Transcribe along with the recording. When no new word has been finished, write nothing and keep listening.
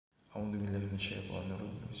أعوذ بالله من الشيطان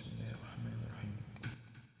الرجيم. بسم الله الرحمن الرحيم.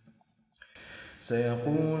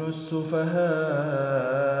 سيقول السفهاء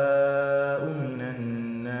من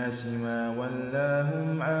الناس ما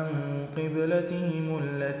ولاهم عن قبلتهم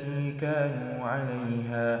التي كانوا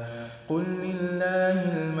عليها قل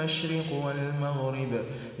لله المشرق والمغرب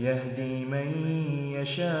يهدي من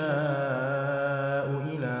يشاء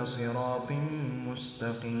إلى صراط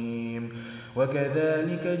مستقيم.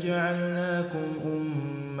 وكذلك جعلناكم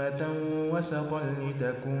أمة وسطا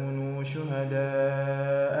لتكونوا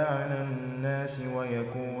شهداء على الناس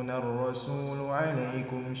ويكون الرسول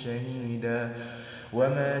عليكم شهيدا.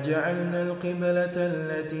 وما جعلنا القبلة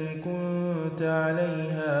التي كنت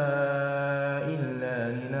عليها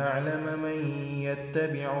إلا لنعلم من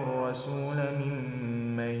يتبع الرسول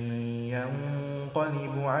ممن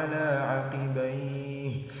ينقلب على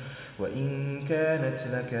عقبيه وإن كانت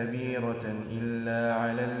لكبيرة إلا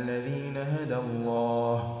على الذين هدى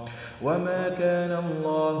الله. وما كان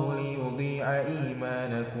الله ليضيع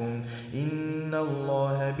إيمانكم إن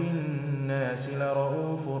الله بالناس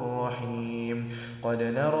لرءوف رحيم. قد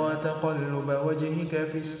نرى تقلب وجهك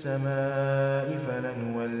في السماء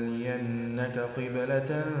فلنولينك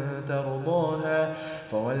قبلة ترضاها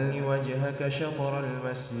فول وجهك شطر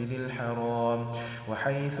المسجد الحرام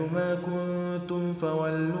وحيث ما كنتم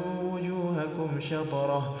فولوا وجوهكم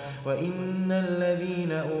شطره وإن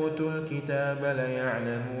الذين أوتوا الكتاب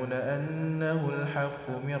ليعلمون أنه الحق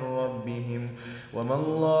من ربهم وما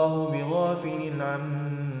الله بغافل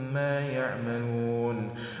عما يعملون.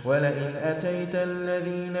 ولئن أتيت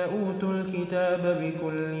الذين أوتوا الكتاب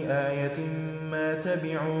بكل آية ما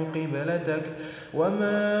تبعوا قبلتك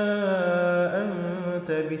وما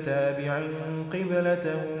أنت بتابع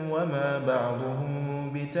قبلتهم وما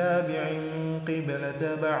بعضهم بتابع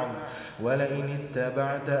قبلة بعض ولئن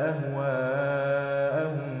اتبعت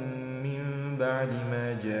أهواءهم من بعد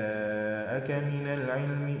ما جاءك من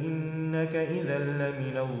العلم إنك إذا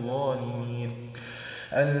لمن الظالمين.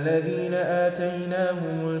 الذين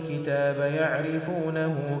آتيناهم الكتاب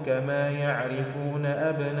يعرفونه كما يعرفون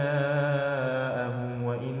أبناءهم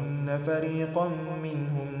وإن فريقا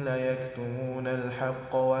منهم ليكتمون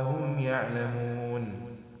الحق وهم يعلمون.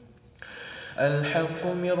 الحق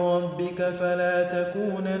من ربك فلا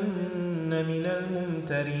تكونن من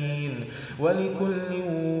الممترين. ولكل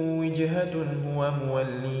وجهة هو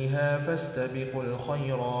موليها فاستبقوا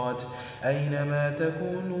الخيرات أينما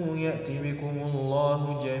تكونوا يأت بكم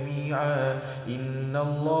الله جميعا إن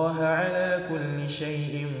الله على كل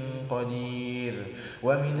شيء قدير.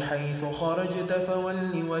 ومن حيث خرجت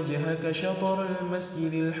فول وجهك شطر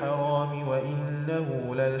المسجد الحرام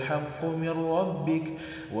وإنه للحق من ربك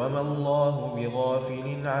وما الله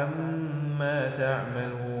بغافل عما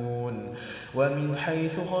تعملون. ومن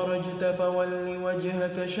حيث خرجت فول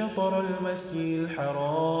وجهك شطر المسجد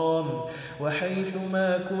الحرام وحيث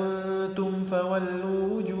ما كنتم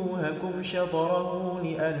فولوا وجوهكم شطره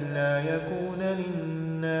لئلا يكون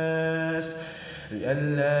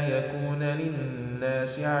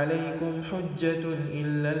للناس عليكم حجة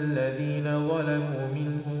إلا الذين ظلموا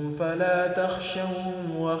منهم فلا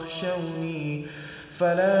تخشوهم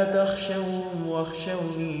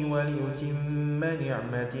واخشوني ولأتم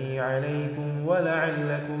نعمتي عليكم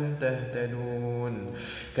ولعلكم تهتدون.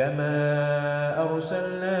 كما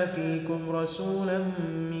أرسلنا فيكم رسولا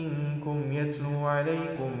منكم يتلو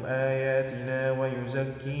عليكم آياتنا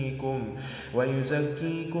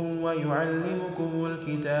ويزكيكم ويعلمكم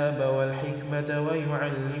الكتاب والحكمة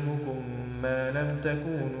ويعلمكم ما لم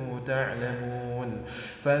تكونوا تعلمون.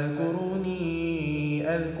 فاذكروني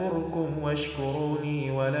أذكركم واشكروا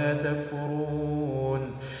لي ولا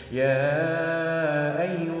تكفرون. يا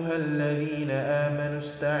أيها الذين آمنوا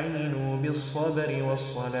استعينوا بالصبر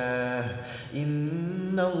والصلاة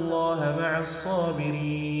إن الله مع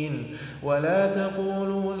الصابرين. ولا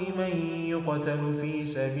تقولوا لمن يقتل في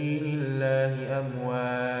سبيل الله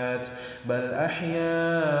أموات بل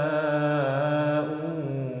أحياء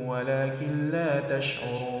ولكن لا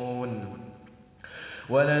تشعرون.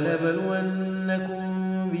 ولنبلونكم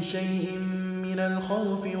بشيء من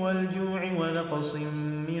الخوف والجوع ونقص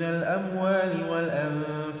من الأموال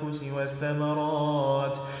والأنفس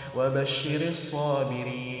والثمرات وبشر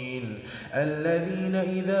الصابرين الذين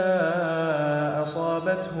إذا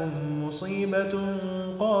أصابتهم مصيبة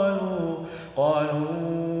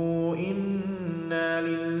قالوا إنا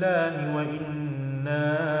لله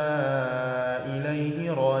وإنا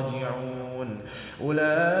إليه راجعون.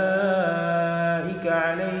 أولئك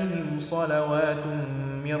عليهم صلوات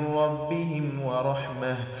من ربهم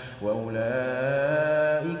ورحمة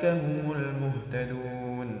وأولئك هم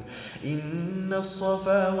المهتدون. إن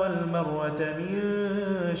الصفا والمروة من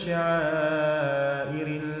شعائر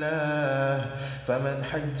الله فمن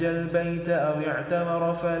حج البيت أو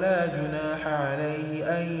اعتمر فلا جناح عليه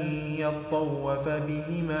أن يطوف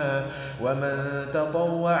بهما ومن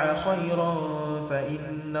تطوع خيرا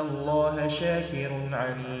فإن الله شاكر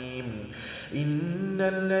عليم. إن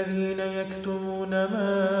الذين يكتمون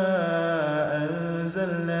ما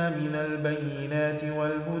أنزلنا من البينات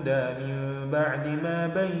والهدى من بعد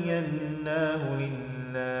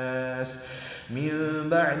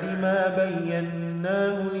ما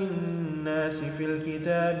بيناه للناس في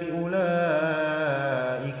الكتاب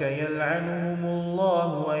أولئك يلعنهم الله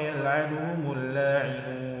ويلعنهم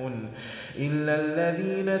اللاعنون إلا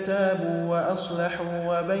الذين تابوا وأصلحوا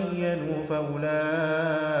وبينوا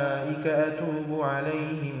فأولئك أتوب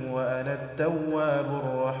عليهم وأنا التواب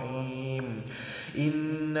الرحيم.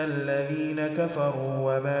 إن الذين كفروا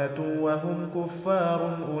وماتوا وهم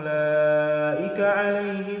كفار أولئك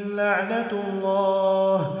عليهم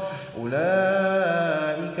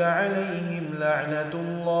لعنة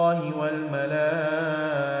الله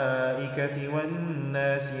والملائكة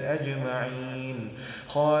والناس أجمعين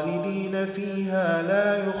خالدين فيها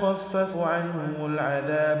لا يخفف عنهم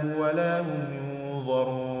العذاب ولا هم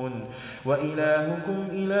ينظرون. وإلهكم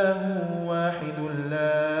إله واحد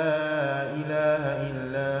لا إله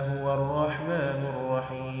إلا هو الرحمن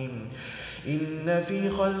الرحيم. إن في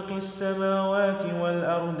خلق السماوات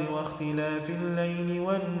والأرض واختلاف الليل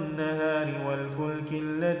والنهار والفلك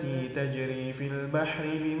التي تجري في البحر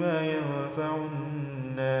بما ينفع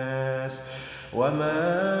الناس وما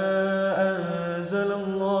أنزل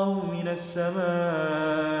الله من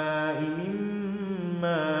السماء من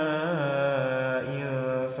ماء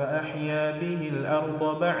فأحيا به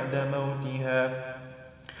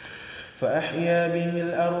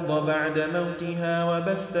الأرض بعد موتها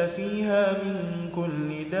وبث فيها من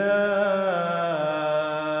كل دابة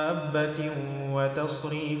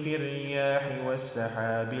وتصريف الرياح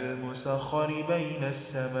والسحاب المسخر بين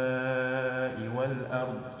السماء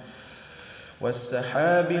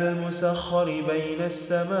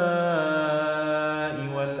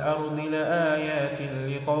والأرض لآيات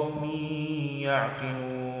لقوم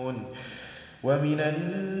يعقلون. ومن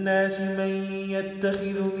الناس من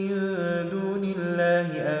يتخذ من دون الله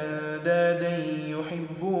أندادا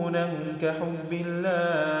يحبونهم كحب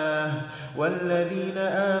الله والذين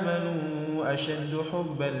آمنوا أشد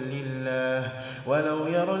حبا لله ولو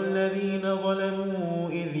يرى الذين ظلموا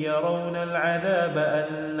إذ يرون العذاب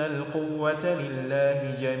أن القوة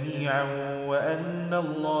لله جميعا وأن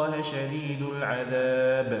الله شديد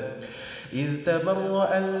العذاب. إذ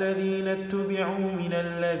تبرأ الذين اتبعوا من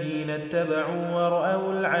الذين اتبعوا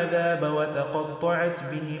ورأوا العذاب وتقطعت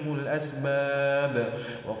بهم الأسباب.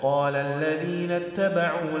 وقال الذين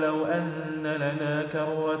اتبعوا لو أن لنا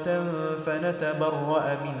كرة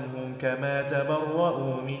فنتبرأ منهم كما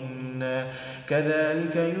تبرأوا منا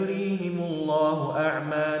كذلك يريهم الله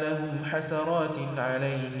أعمالهم حسرات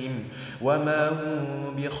عليهم وما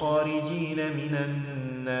هم بخارجين من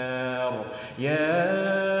النار.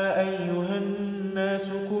 يا أيها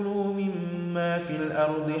الناس كلوا مما في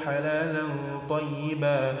الأرض حلالا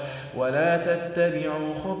طيبا ولا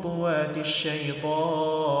تتبعوا خطوات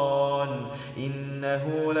الشيطان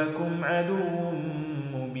إنه لكم عدو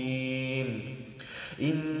مبين.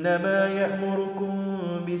 إنما يأمركم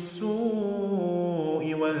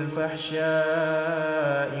بالسوء والفحشاء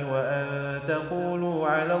وأن تقولوا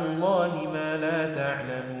على الله ما لا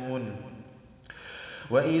تعلمون.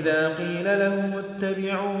 وإذا قيل لهم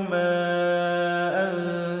اتبعوا ما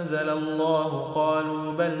أنزل الله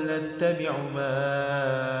قالوا بل نتبع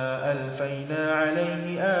ما ألفينا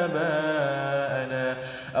عليه آباءنا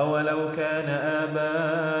أولو كان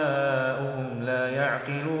آباؤهم لا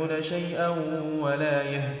يعقلون شيئا ولا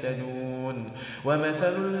يهتدون.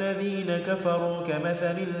 ومثل الذين كفروا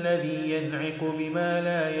كمثل الذي ينعق بما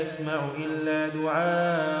لا يسمع إلا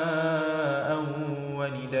دعاء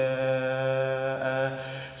ونداء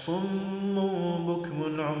صم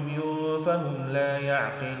بكم عمي فهم لا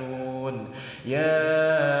يعقلون. يا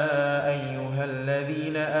أيها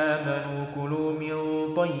الذين آمنوا كلوا من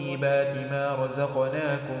طيبات ما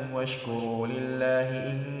رزقناكم واشكروا لله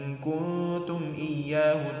إن كنتم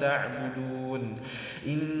إياه تعبدون.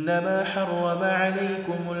 إنما حرم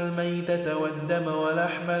عليكم الميتة والدم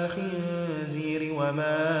ولحم الخنزير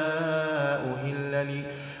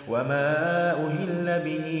وما أهل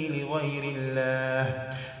به لغير الله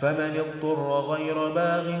فمن اضطر غير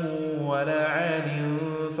باغ ولا عاد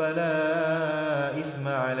فلا إثم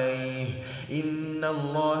عليه إن إن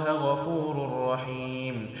الله غفور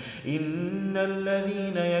رحيم. إن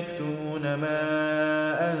الذين يكتمون ما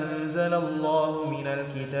أنزل الله من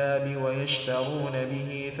الكتاب ويشترون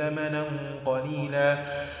به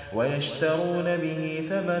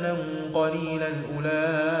ثمنا قليلا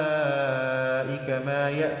أولئك ما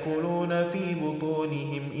يأكلون في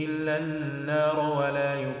بطونهم إلا النار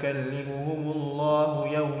ولا يكلمهم الله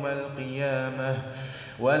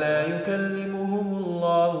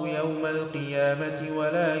يوم القيامة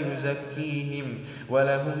ولا يزكيهم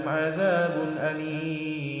ولهم عذاب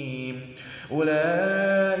أليم.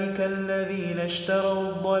 أولئك الذين اشتروا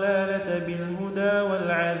الضلالة بالهدى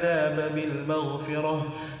والعذاب بالمغفرة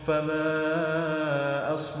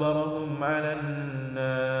فما أصبرهم على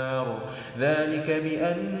النار. ذلك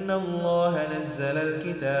بأن الله نزل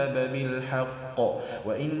الكتاب بالحق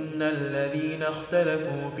وإن الذين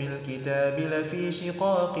اختلفوا في الكتاب لفي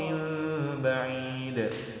شقاق بعيد.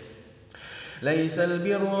 ليس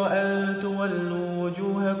البر أن تولوا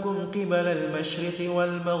وجوهكم قبل المشرق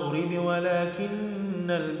والمغرب ولكن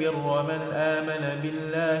البر من آمن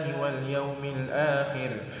بالله واليوم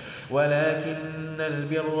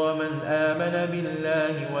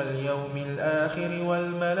الآخر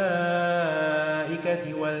والملائكة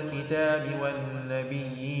والكتاب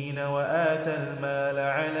والنبيين وآتى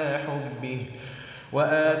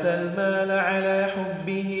المال على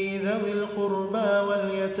حبه ذوي القربى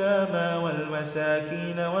واليتامى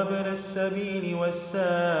والمساكين وابن السبيل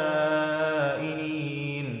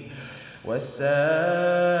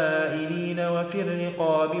والسائلين وفي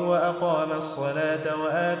الرقاب وأقام الصلاة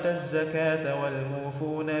وآتى الزكاة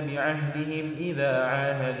والموفون بعهدهم إذا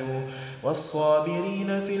عاهدوا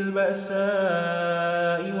والصابرين في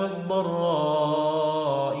البأساء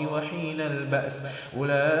والضراء وحين البأس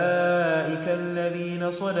أولئك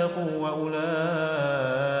الذين صدقوا وأولئك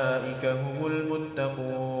هم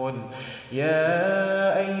المتقون.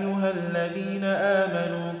 يا أيها الذين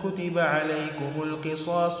آمنوا كتب عليكم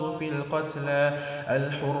القصاص في القتلى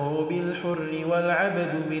الحر بالحر والعبد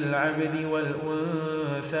بالعبد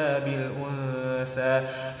والأنثى بالأنثى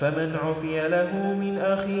فمن عفي له من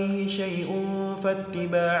أخيه شيء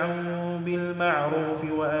فاتباع بالمعروف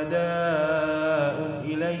وأداء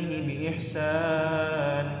إليه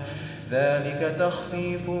بإحسان ذلك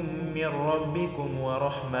تخفيف من ربكم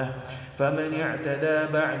ورحمة فمن اعتدى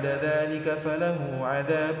بعد ذلك فله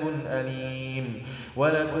عذاب أليم.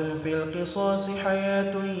 ولكم في القصاص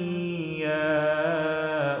حياة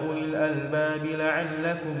يا أولي الألباب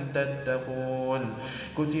لعلكم تتقون.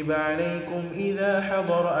 كتب عليكم إذا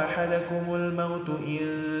حضر أحدكم الموت إن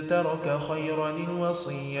ترك خيرا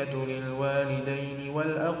الوصية للوالدين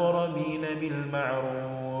والأقربين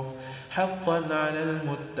بالمعروف حقا على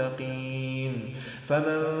المتقين.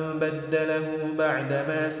 فمن بدله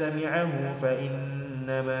بعدما سمعه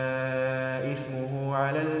فإنما إثمه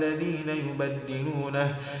على الذين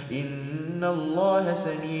يبدلونه إن الله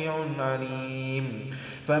سميع عليم.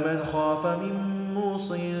 فمن خاف من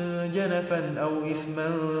موص جنفا أو إثما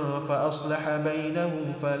فأصلح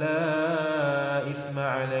بينهم فلا إثم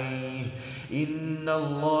عليه إن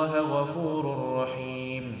الله غفور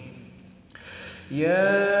رحيم.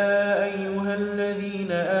 يا أيها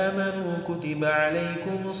الذين آمنوا كتب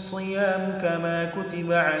عليكم الصيام كما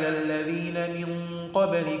كتب على الذين من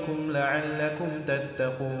قبلكم لعلكم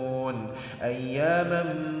تتقون أياما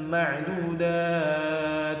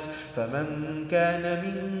معدودات فمن كان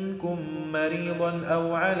منكم مريضا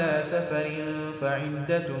أو على سفر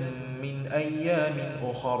فعدة من أيام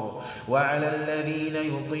أخر وعلى الذين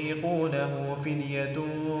يطيقونه فدية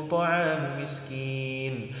طعام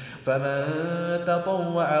مسكين فمن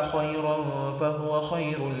تطوع خيرا فهو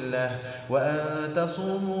خير له وأن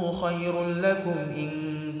تصوموا خير لكم إن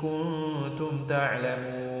كنتم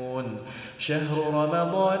تعلمون. شهر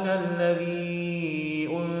رمضان الذي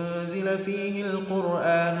أنزل فيه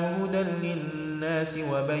القرآن هدى للناس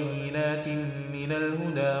وبينات من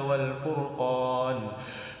الهدى والفرقان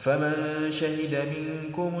فمن شهد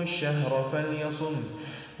منكم الشهر فليصم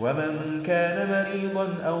ومن كان مريضا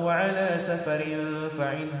أو على سفر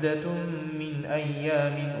فعدة من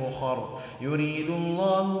أيام أخر يريد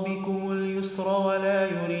الله بكم اليسر ولا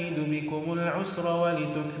يريد بكم العسر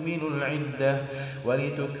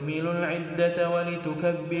ولتكملوا العدة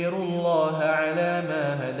ولتكبروا الله على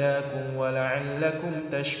ما هداكم ولعلكم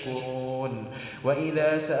تشكرون.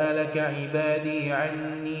 وإذا سألك عبادي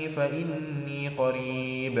عني فإني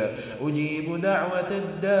قريب أجيب دعوة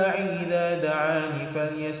الداعي إذا دعاني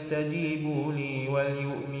فليستجيبوا لي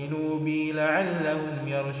وليؤمنوا بي لعلهم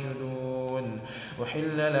يرشدون.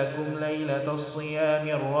 أحل لكم ليلة الصيام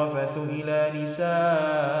الرفث إلى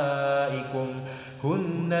نسائكم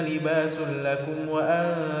هن لباس لكم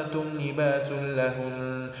وأنتم لباس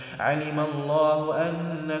لهن علم الله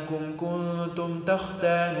أنكم كنتم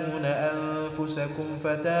تختانون أنفسكم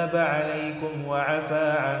فتاب عليكم وعفى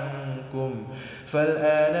عنكم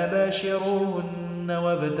فالآن باشروهن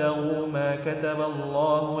وابتغوا ما كتب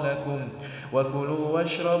الله لكم وكلوا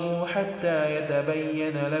واشربوا حتى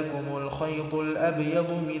يتبين لكم الخيط الأبيض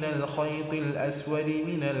من الخيط الأسود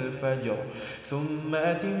من الفجر ثم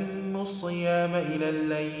أتموا الصيام إلى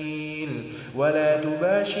الليل ولا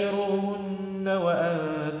تباشروهن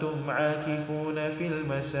وأنتم عاكفون في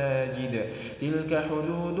المساجد تلك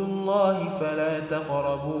حدود الله فلا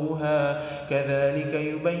تقربوها كذلك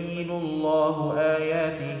يبين الله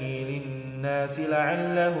آياته للناس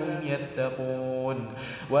لعلهم يتقون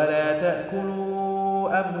ولا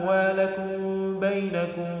تأكلوا أموالكم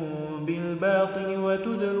بينكم بالباطل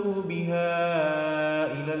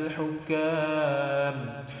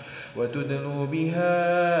وتدلوا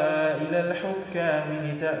بها إلى الحكام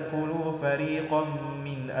لتأكلوا فريقا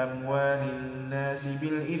من أموال الناس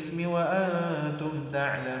بالإثم وأنتم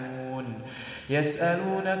تعلمون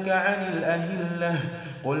يسألونك عن الأهلة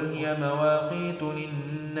قل هي مواقيت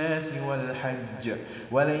للناس والحج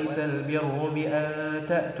وليس البر بأن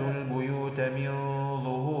تأتوا البيوت من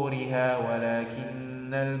ظهورها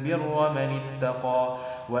ولكن البر من اتقى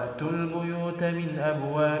وأتوا البيوت من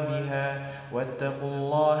أبوابها واتقوا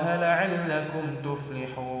الله لعلكم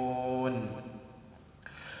تفلحون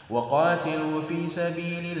وقاتلوا في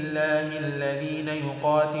سبيل الله الذين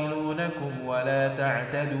يقاتلونكم ولا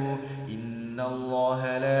تعتدوا إن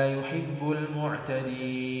الله لا يحب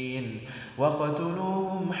المعتدين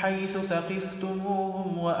وقتلوهم حيث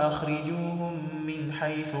ثقفتموهم وأخرجوهم من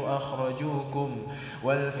حيث أخرجوكم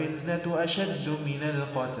والفتنة أشد من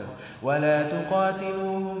القتل ولا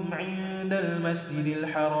تقاتلوهم عند المسجد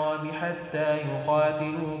الحرام حتى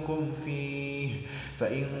يقاتلوكم فيه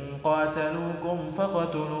فإن قاتلوكم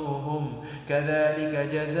فاقتلوهم كذلك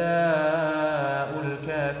جزاء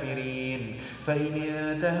الكافرين فإن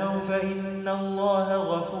انتهوا فإن الله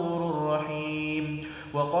غفور رحيم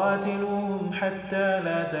وقاتلوهم حتى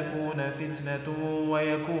لا تكون فتنة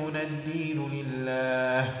ويكون الدين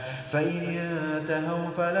لله فإن انتهوا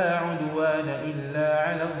فلا عدوان إلا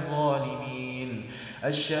على الظالمين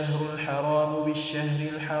الشهر الحرام بالشهر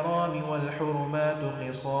الحرام والحرمات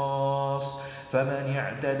قصاص فمن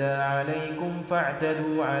اعتدى عليكم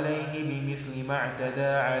فاعتدوا عليه بمثل ما اعتدى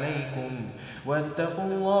عليكم واتقوا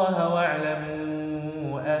الله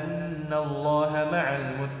واعلموا أن الله مع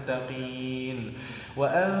المتقين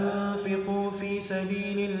وأنفقوا في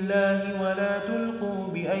سبيل الله ولا تلقوا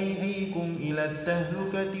بأيديكم إلى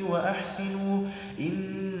التهلكة وأحسنوا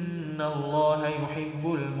إن الله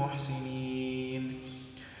يحب المحسنين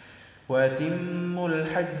وأتموا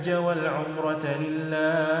الحج والعمرة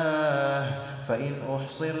لله فإن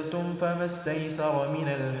أحصرتم فما استيسر من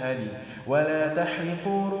الهدي ولا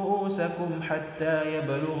تحلقوا رؤوسكم حتى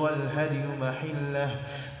يبلغ الهدي محله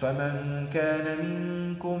فمن كان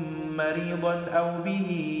منكم مريضا أو به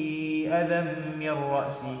أذى من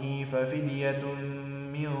رأسه ففدية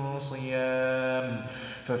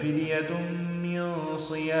من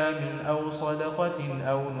صيام أو صدقة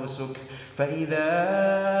أو نسك فإذا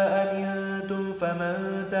أمنتم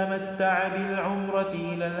فمن تمتع بالعمرة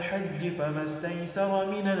إلى الحج فما استيسر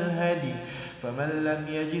من الهدي فمن لم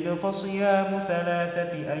يجد فصيام 3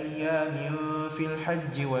 أيام في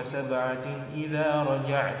الحج و7 إذا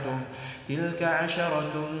رجعتم تلك 10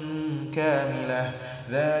 كاملة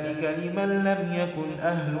ذلك لمن لم يكن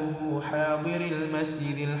أهله حاضر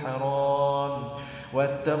المسجد الحرام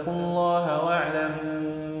واتقوا الله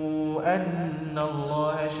واعلموا أن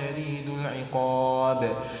الله شديد العقاب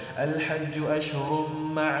الحج أشهر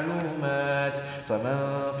معلومات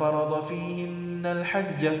فمن فرض فيهن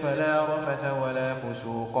الحج فلا رفث ولا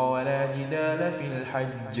فسوق ولا جدال في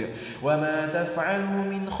الحج وما تفعلوا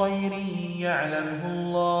من خير يعلمه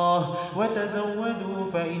الله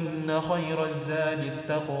وتزودوا فإن خير الزاد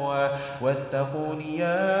التقوى واتقون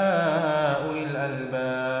يا أولي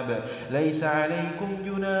الألباب ليس عليكم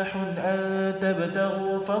جناح أن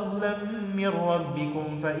تبتغوا فضلا من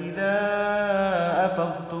ربكم فإذا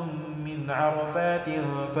أفضتم من عرفات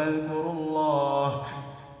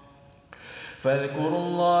فاذكروا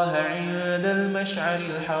الله عند المشعر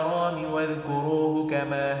الحرام واذكروه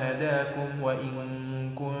كما هداكم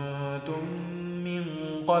وإن كنتم من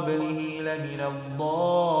قبله لمن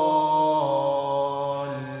الضالين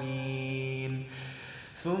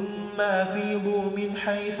ثم أفيضوا من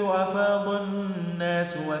حيث أفاض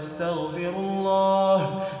الناس واستغفروا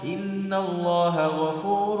الله إن الله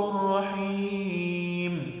غفور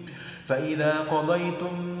رحيم فإذا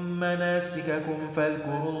قضيتم مناسككم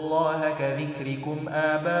فاذكروا الله كذكركم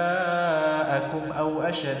آباءكم أو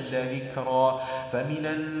أشد ذكرا فمن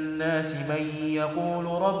الناس من يقول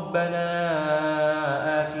ربنا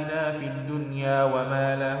آتنا في الدنيا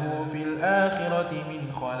وما له في الآخرة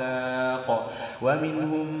من خلاق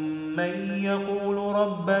ومنهم من يقول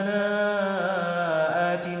ربنا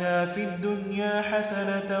آتنا في الدنيا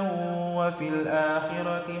حسنة وفي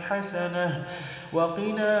الآخرة حسنة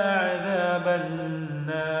وقنا عذاب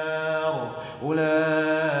النار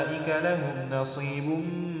أولئك لهم نصيب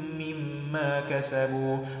مما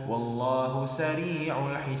كسبوا والله سريع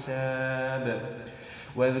الحساب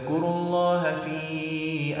واذكروا الله في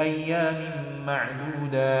أيام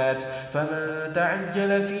معدودات فمن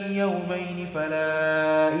تعجل في يومين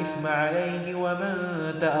فلا إثم عليه ومن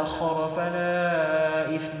تأخر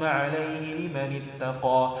فلا إثم عليه لمن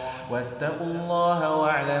اتقى واتقوا الله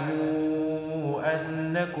واعلموا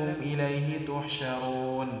أنكم إليه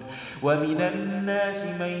تحشرون ومن الناس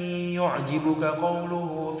من يعجبك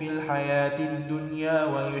قوله في الحياة الدنيا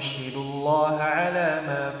ويشهد الله على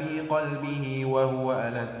ما في قلبه وهو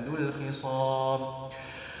ألد الخصام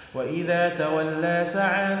وإذا تولى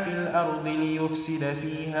سعى في الأرض ليفسد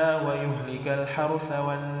فيها ويهلك الحرث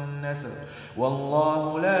والنسل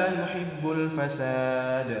والله لا يحب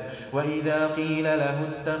الفساد وإذا قيل له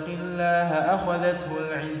اتق الله أخذته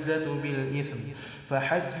العزة بالإثم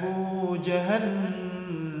فحسبه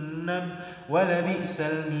جهنم ولبئس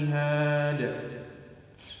المهاد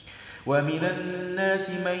ومن الناس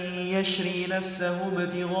من يشري نفسه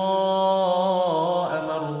ابتغاء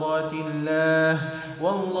مرضات الله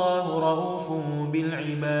والله رؤوف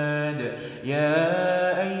بالعباد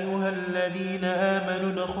يا أيها الذين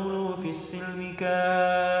آمنوا ادخلوا في السلم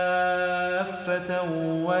كافة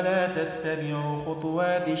ولا تتبعوا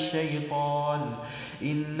خطوات الشيطان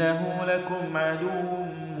إنه لكم عدو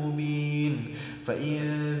مبين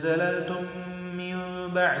فإن زللتم من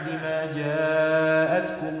بعد ما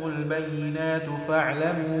جاءتكم البينات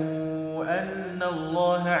فاعلموا أن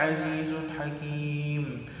الله عزيز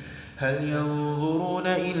حكيم هل ينظرون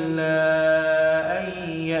إلا أن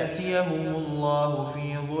يأتيهم الله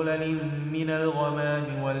في ظلل من الغمام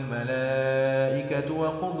والملائكة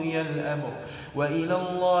وقضي الأمر وإلى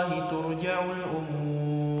الله ترجع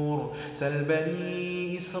الأمور سل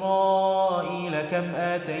بني إسرائيل كم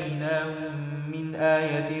آتيناهم من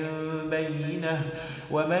آية بينة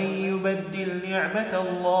ومن يبدل نعمة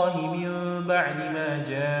الله من بعد ما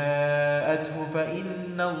جاءته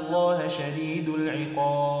فإن الله شديد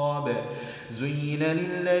العقاب زين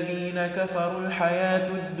للذين كفروا الحياة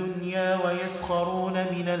الدنيا ويسخرون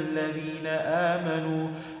من الذين آمنوا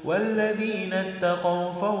والذين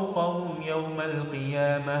اتقوا فوقهم يوم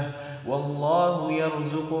القيامة والله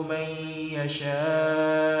يرزق من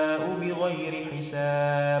يشاء بغير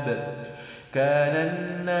حساب كان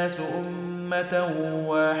الناس أمة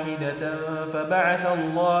واحدة فبعث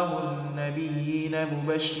الله النبيين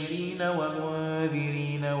مبشرين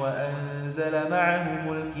ومنذرين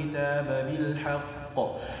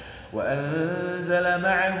وأنزل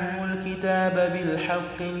معهم الكتاب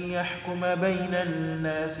بالحق ليحكم بين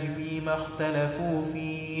الناس فيما اختلفوا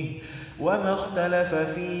فيه وما اختلف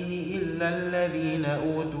فيه إلا الذين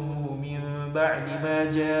أوتوه من بعد ما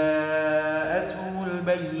جاءتهم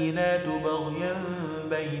البينات بغيا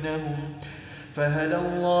بينهم فهدى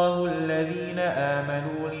الله الذين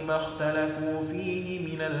آمنوا لما اختلفوا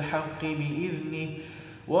فيه من الحق بإذنه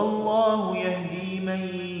والله يهدي من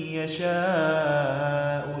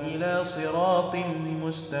يشاء إلى صراط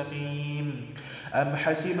مستقيم أم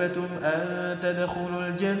حسبتم أن تدخلوا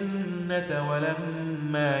الجنة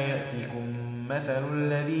ولما يأتكم مثل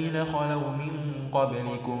الذين خلوا من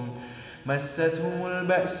قبلكم مستهم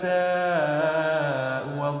البأساء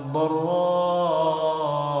والضراء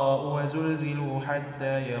وزلزلوا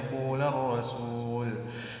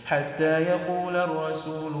حتى يقول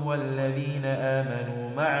الرسول والذين آمنوا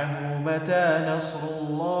معه متى نصر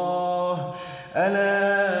الله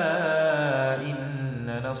ألا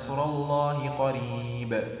إن نصر الله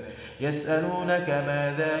قريب يسألونك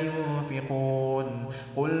ماذا ينفقون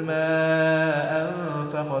قل ما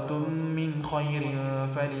أنفقتم من خير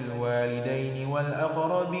فللوالدين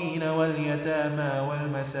والأقربين واليتامى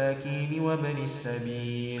والمساكين وابن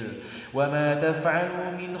السبيل وما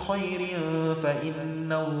تفعلوا من خير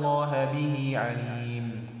فإن الله به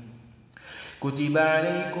عليم كتب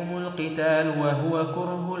عليكم القتال وهو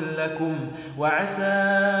كره لكم وعسى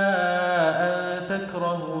أن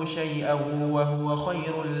تكرهوا شيئا وهو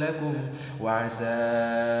خير لكم وعسى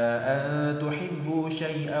أن تحبوا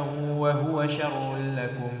شيئا وهو شر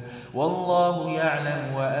لكم والله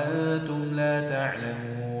يعلم وأنتم لا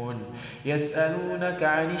تعلمون يسألونك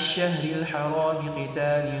عن الشهر الحرام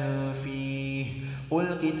قتال فيه قل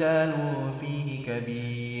قتال فيه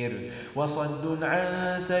كبير وصد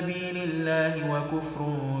عن سبيل الله وكفر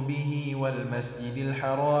به والمسجد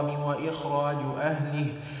الحرام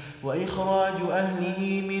وإخراج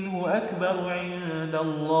أهله منه أكبر عند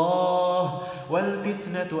الله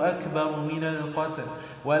والفتنة أكبر من القتل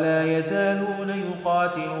ولا يزالون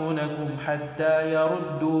يقاتلونكم حتى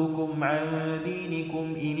يردوكم عن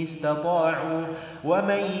دينكم إن استطاعوا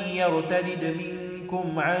ومن يرتد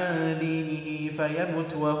منكم عن دينه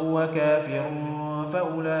فيمت وهو كافر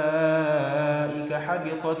فأولئك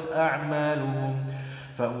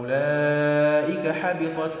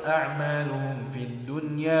حبطت أعمالهم في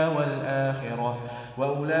الدنيا والآخرة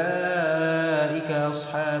وأولئك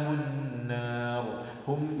أصحاب النار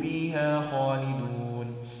هم فيها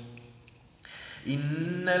خالدون.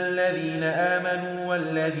 إن الذين آمنوا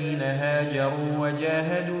والذين هاجروا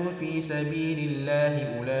وجاهدوا في سبيل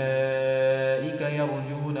الله أولئك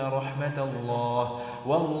يرجون رحمة الله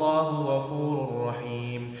والله غفور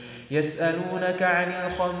رحيم. يسألونك عن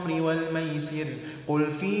الخمر والميسر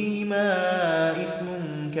قل فيهما إثم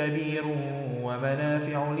كبير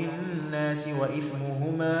ومنافع للناس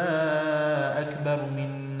وإثمهما أكبر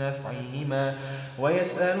من نفعهما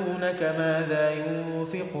ويسألونك ماذا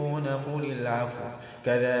ينفقون قل العفو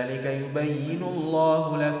كذلك يبين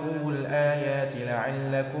الله لكم الآيات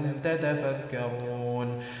لعلكم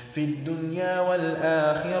تتفكرون في الدنيا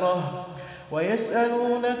والآخرة.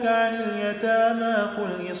 ويسألونك عن اليتامى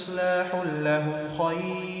قل إصلاح لهم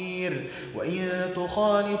خير وإن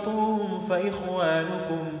تخالطوهم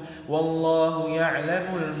فإخوانكم والله يعلم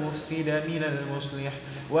المفسد من المصلح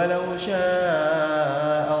ولو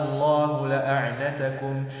شاء الله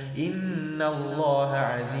لأعنتكم إن الله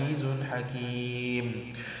عزيز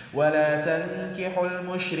حكيم. ولا تنكحوا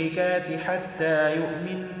المشركات حتى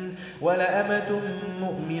يؤمن ولأمة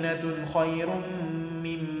مؤمنة خير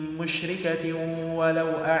من مشركة ولو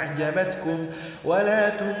أعجبتكم ولا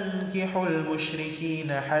تنكحوا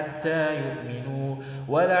المشركين حتى يؤمنوا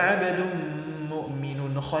ولعبد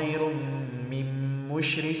مؤمن خير من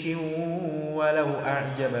مشرك ولو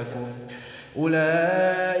أعجبكم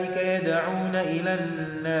أولئك يدعون إلى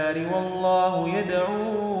النار والله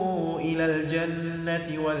يدعو إلى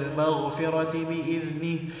الجنة والمغفرة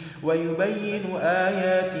بإذنه ويبين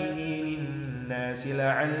آياته للناس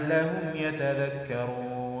لعلهم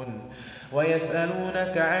يتذكرون.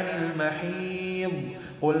 ويسألونك عن المحيض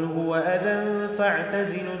قل هو أذى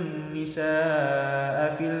فاعتزلوا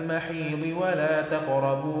النساء في المحيض ولا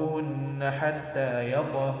تقربوهن حتى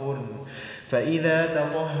يطهرن فإذا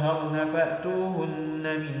تطهرن فأتوهن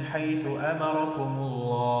من حيث أمركم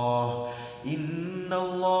الله إن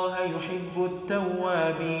الله يحب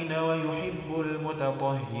التوابين ويحب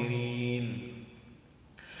المتطهرين.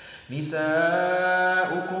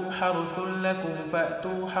 نساؤكم حرث لكم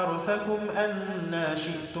فأتوا حرثكم أنى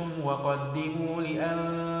شئتم وقدموا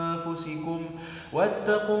لأنفسكم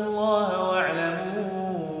واتقوا الله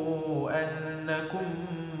واعلموا أنكم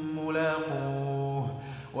ملاقوه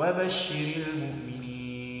وبشر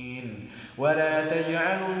المؤمنين. ولا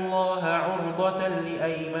تجعلوا الله عرضة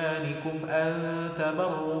لأيمانكم أن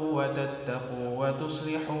تبروا وتتقوا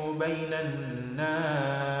وتصلحوا بين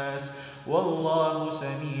الناس والله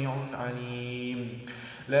سميع عليم.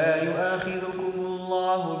 لا يؤاخذكم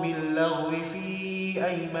الله باللغو في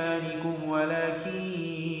أيمانكم ولكن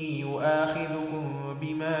يؤاخذكم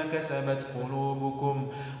بما كسبت قلوبكم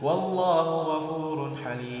والله غفور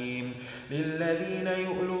حليم. للذين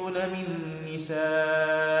يؤلون من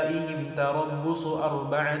نسائهم تربص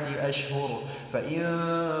 4 أشهر فإن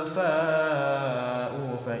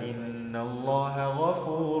فاءوا فإن الله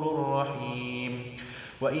غفور رحيم.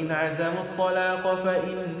 وإن عزموا الطلاق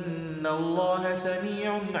فإن الله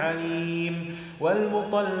سميع عليم.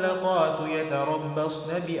 والمطلقات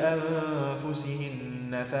يتربصن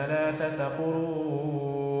بأنفسهن 3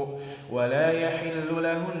 قروء ولا يحل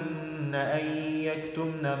لهن أن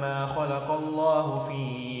يكتمن ما خلق الله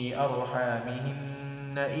في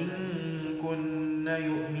أرحامهن إن كن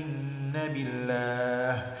يؤمن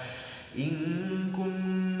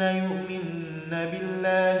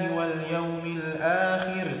بالله واليوم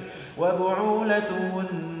الآخر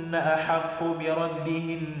وبعولتهن أحق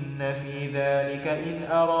بردهن في ذلك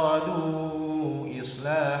إن أرادوا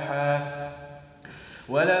إصلاحا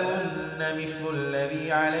ولهن مثل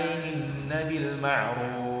الذي عليهن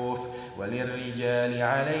بالمعروف وللرجال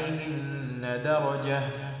عليهن درجة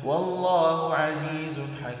والله عزيز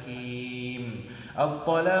حكيم.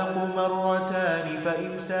 الطلاق 2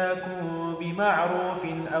 فإمساك بمعروف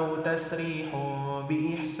أو تسريح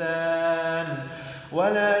بإحسان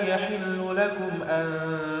ولا يحل لكم أن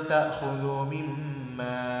تأخذوا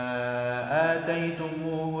مما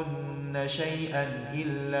آتيتموهن شيئا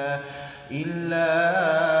إلا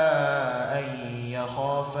أن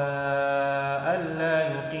يخافا ألا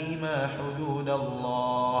يقيما حدود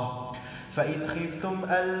الله. فإن خفتم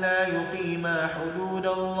ألا يقيما حدود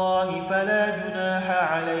الله فلا جناح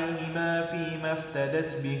عليهما فيما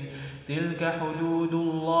افتدت به، تلك حدود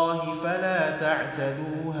الله فلا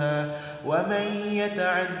تعتدوها، ومن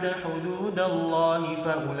يتعد حدود الله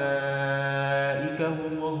فأولئك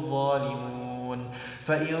هم الظالمون.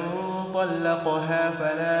 فإن طلقها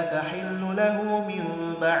فلا تحل له من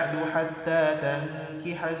بعد حتى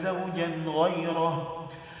تنكح زوجا غيره،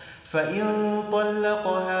 فإن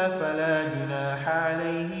طلقها فلا جناح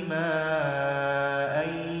عليهما أن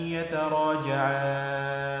يتراجعا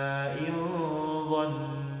إن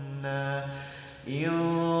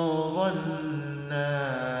ظنا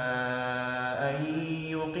أن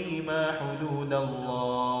يقيما حدود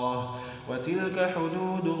الله، وتلك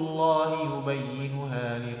حدود الله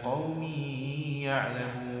يبينها لقوم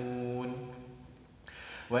يعلمون.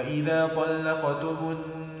 وإذا طلقتم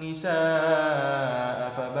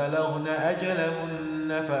النساء فبلغن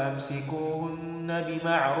أجلهن فأمسكوهن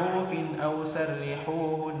بمعروف أو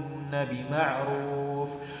سرحوهن بمعروف،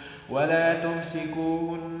 ولا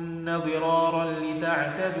تمسكوهن ضرارا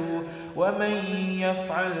لتعتدوا، ومن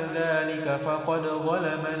يفعل ذلك فقد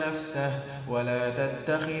ظلم نفسه. ولا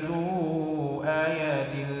تتخذوا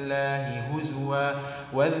آيات الله هزوا،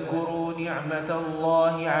 واذكروا نعمة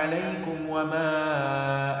الله عليكم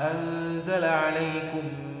وما أنزل عليكم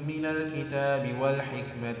من الكتاب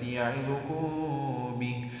والحكمة يعظكم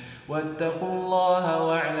به، واتقوا الله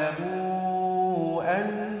واعلموا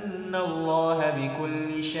أن الله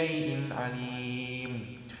بكل شيء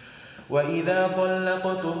عليم. وإذا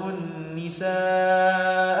طلقتم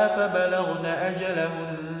النساء فبلغن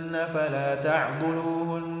أجلهن فلا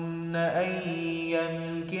تعضلوهن أن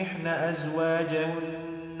ينكحن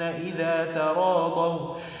أزواجهن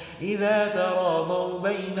إذا تراضوا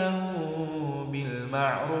بينهم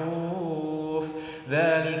بالمعروف،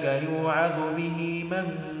 ذلك يوعظ به من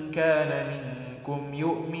كان منكم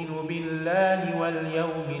يؤمن بالله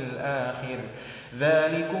واليوم الآخر،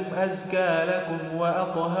 ذلكم أزكى لكم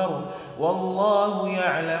وأطهر، والله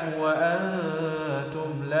يعلم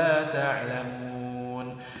وأنتم لا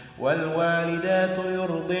تعلمون. والوالدات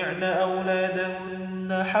يرضعن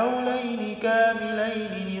أولادهن حولين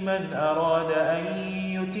كاملين لمن أراد أن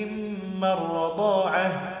يتم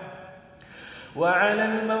الرضاعة، وعلى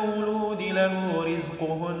المولود له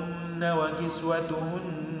رزقهن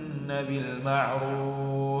وكسوتهن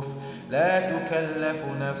بالمعروف، لا تكلف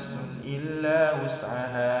نفس إلا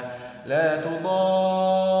وسعها، لا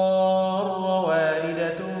تضار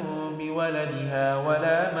والدة بولدها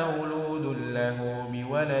ولا مولود له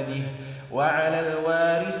بولده، وعلى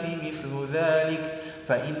الوارث مثل ذلك،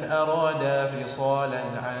 فإن أرادا فصالا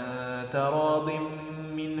عن تراض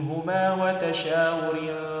منهما وتشاور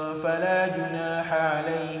فلا جناح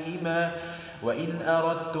عليهما. وإن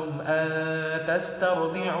أردتم أن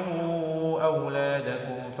تسترضعوا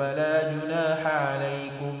أولادكم فلا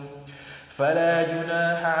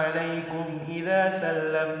جناح عليكم إذا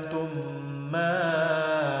سلمتم ما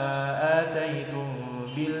آتيتم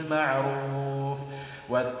بالمعروف،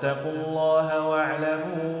 واتقوا الله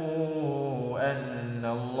واعلموا أن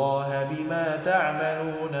الله بما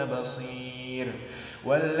تعملون بصير.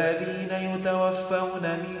 والذين يتوفون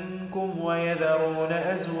منكم ويذرون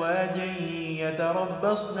أزواجا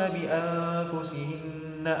يتربصن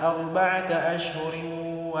بأنفسهن 4 أشهر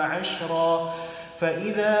وعشرا،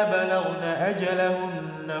 فإذا بلغن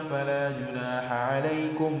أجلهن فلا جناح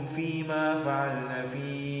عليكم فيما فعلن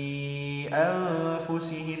في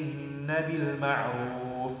أنفسهن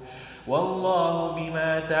بالمعروف، والله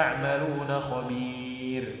بما تعملون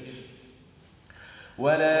خبير.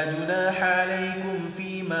 ولا جناح عليكم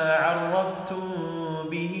فيما عرضتم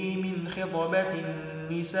به من خطبة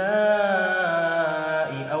النساء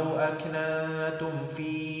أو أكننتم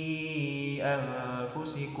في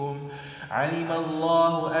أنفسكم، علم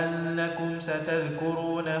الله أنكم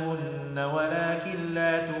ستذكرونهن ولكن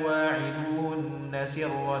لا تواعدوهن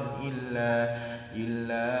سرا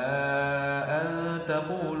إلا أن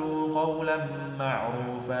تقولوا قولا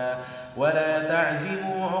معروفا، ولا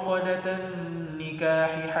تعزموا عقدة النكاح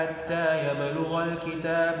حتى يبلغ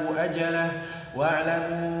الكتاب أجله،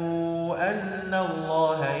 واعلموا أن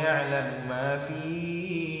الله يعلم ما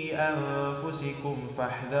في أنفسكم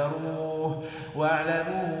فاحذروه،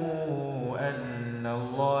 واعلموا أن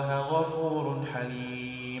الله غفور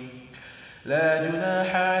حليم. لا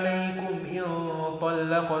جناح عليكم إن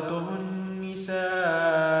طلقتم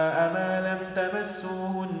النساء ما لم تمسوهن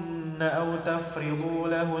تمسوهن أو تفرضوا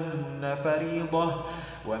لهن فريضة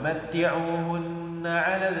ومتعوهن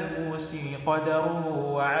على الموسع قدره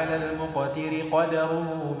وعلى المقتر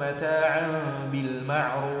قدره متاعا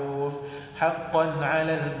بالمعروف حقا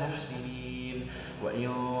على المحسنين. وإن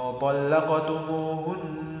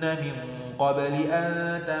طلقتموهن من قبل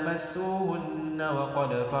أن تمسوهن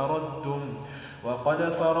وقد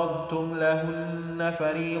فرضتم لهن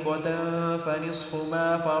فريضة فنصف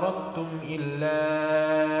ما فرضتم إلا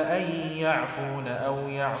أن يعفون أو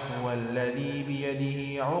يعفو الذي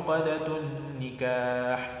بيده عقدة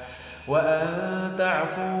النكاح وأن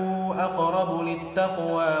تعفوا أقرب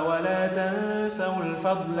للتقوى ولا تنسوا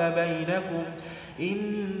الفضل بينكم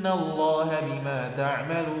إن الله بما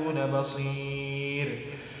تعملون بصير.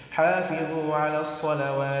 حافظوا على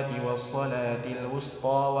الصلوات والصلاة الوسطى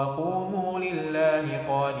وقوموا لله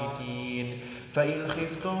قانتين. فإن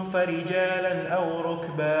خفتم فرجالا أو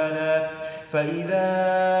ركبانا فإذا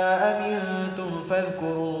أمنتم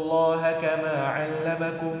فاذكروا الله كما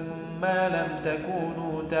علمكم ما لم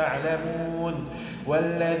تكونوا تعلمون.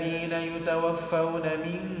 والذين يتوفون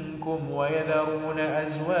منكم ويذرون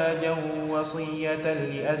أزواجا وصية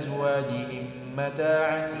لأزواجهم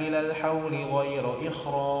متاعا إلى الحول غير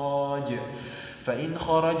إخراج فإن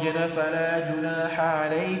خرجن فلا جناح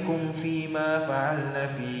عليكم فيما فعلن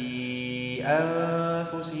في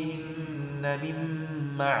أنفسهن من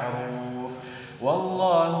معروف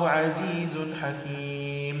والله عزيز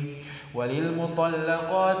حكيم.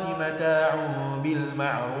 وللمطلقات متاع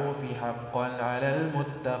بالمعروف حقا على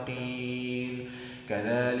المتقين.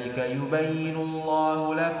 كذلك يبين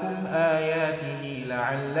الله لكم آياته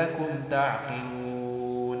لعلكم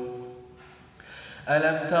تعقلون.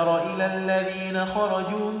 ألم تر إلى الذين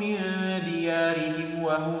خرجوا من ديارهم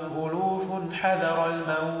وهم ألوف حذر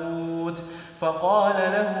الموت فقال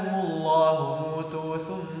لهم الله موتوا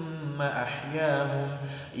ثم أحياهم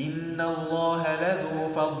إن الله لذو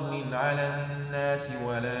فضل على الناس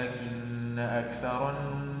ولكن أكثر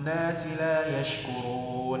الناس لا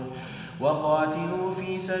يشكرون. وقاتلوا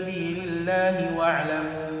في سبيل الله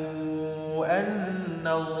واعلموا أن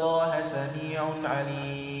الله سميع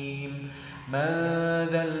عليم. من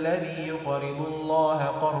ذا الذي يقرض الله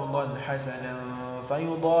قرضا حسنا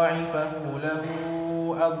فيضاعفه له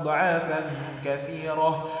أضعافا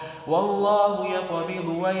كثيرة والله يقبض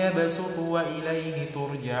ويبسط وإليه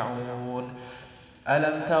ترجعون.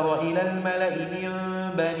 ألم تر إلى الملأ من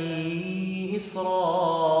بني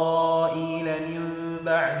إسرائيل من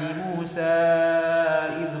بعد موسى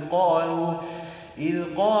إذ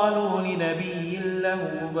قالوا لنبي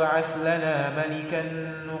له ابعث لنا ملكا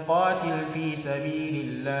نقاتل في سبيل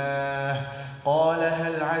الله قال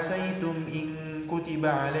هل عسيتم إن كتب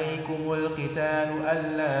عليكم القتال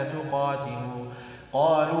ألا تقاتلوا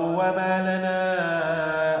قالوا وما لنا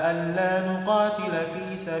ألا نقاتل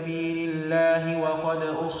في سبيل الله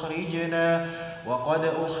وقد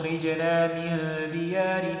أخرجنا من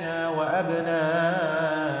ديارنا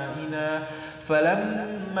وأبنائنا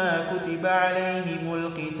فلما كتب عليهم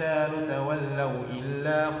القتال تولوا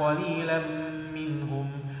إلا قليلا منهم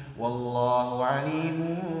والله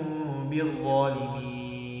عليم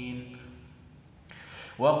بالظالمين.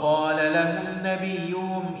 وقال لهم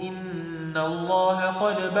نبيهم إن الله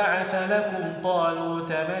قد بعث لكم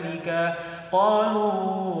طالوت ملكا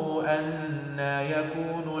قالوا أنى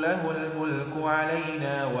يكون له الملك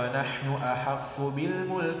علينا ونحن أحق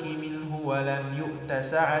بالملك منه ولم يؤت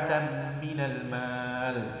سعة من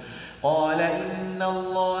المال قال إن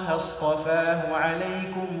الله اصطفاه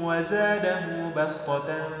عليكم وزاده بسطة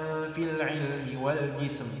في العلم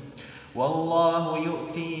والجسم والله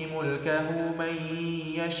يؤتي ملكه من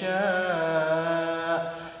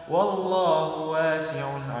يشاء والله واسع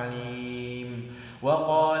عليم.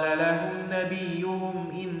 وقال لهم نبيهم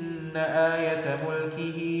إن آية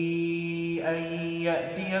ملكه أن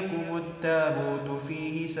يأتيكم التابوت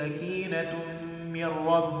فيه سكينة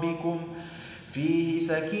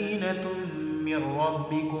من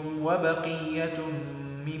ربكم وبقية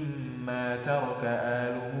مما ترك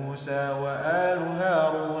آل موسى وآل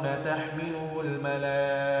هارون تحمله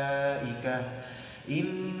الملائكة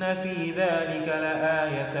إن في ذلك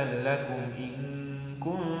لآية لكم إن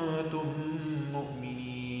كنتم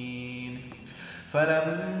مؤمنين.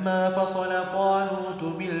 فلما فصل طالوت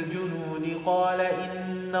بالجنود قال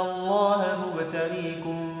إن الله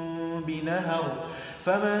مبتليكم بنهر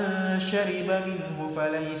فمن شرب منه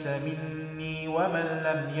فليس مني ومن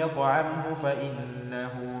لم يطعمه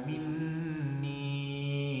فإنه مني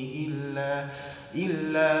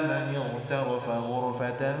إلا من اغترف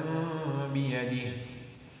غرفة بيده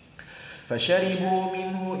فشربوا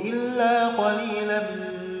منه إلا قليلا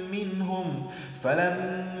منهم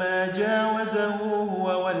فلما جاوزه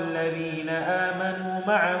هو والذين آمنوا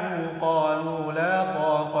معه قالوا لا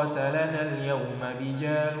طاقة لنا اليوم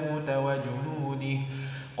بجالوت وجنوده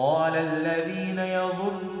قال الذين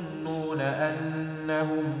يظنون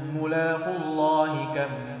أنهم ملاقو الله كم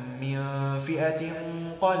من فئة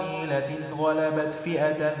قليلة غلبت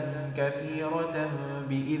فئة كثيرة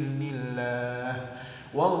بإذن الله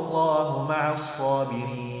والله مع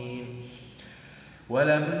الصابرين.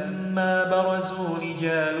 ولما برزوا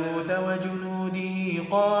لجالوت وجنوده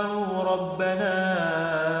قالوا ربنا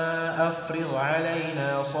أفرغ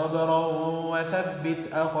علينا صبرا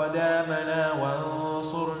وثبت أقدامنا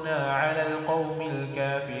وانصرنا على القوم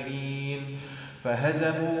الكافرين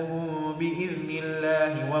فهزموهم بإذن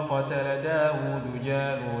الله وقتل داود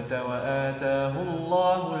جالوت وآتاه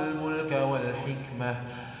الله الملك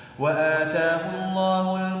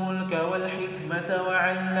والحكمة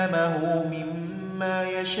وعلمه مما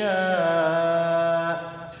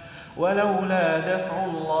يشاء ولولا دفع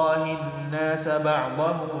الله الناس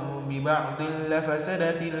بعضهم ببعض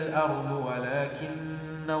لفسدت الأرض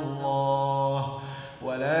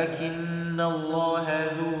ولكن الله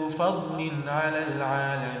ذو فضل على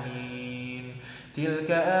العالمين.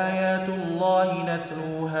 تلك آيات الله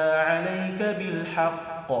نتلوها عليك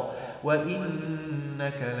بالحق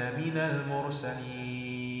وإنك لمن المرسلين.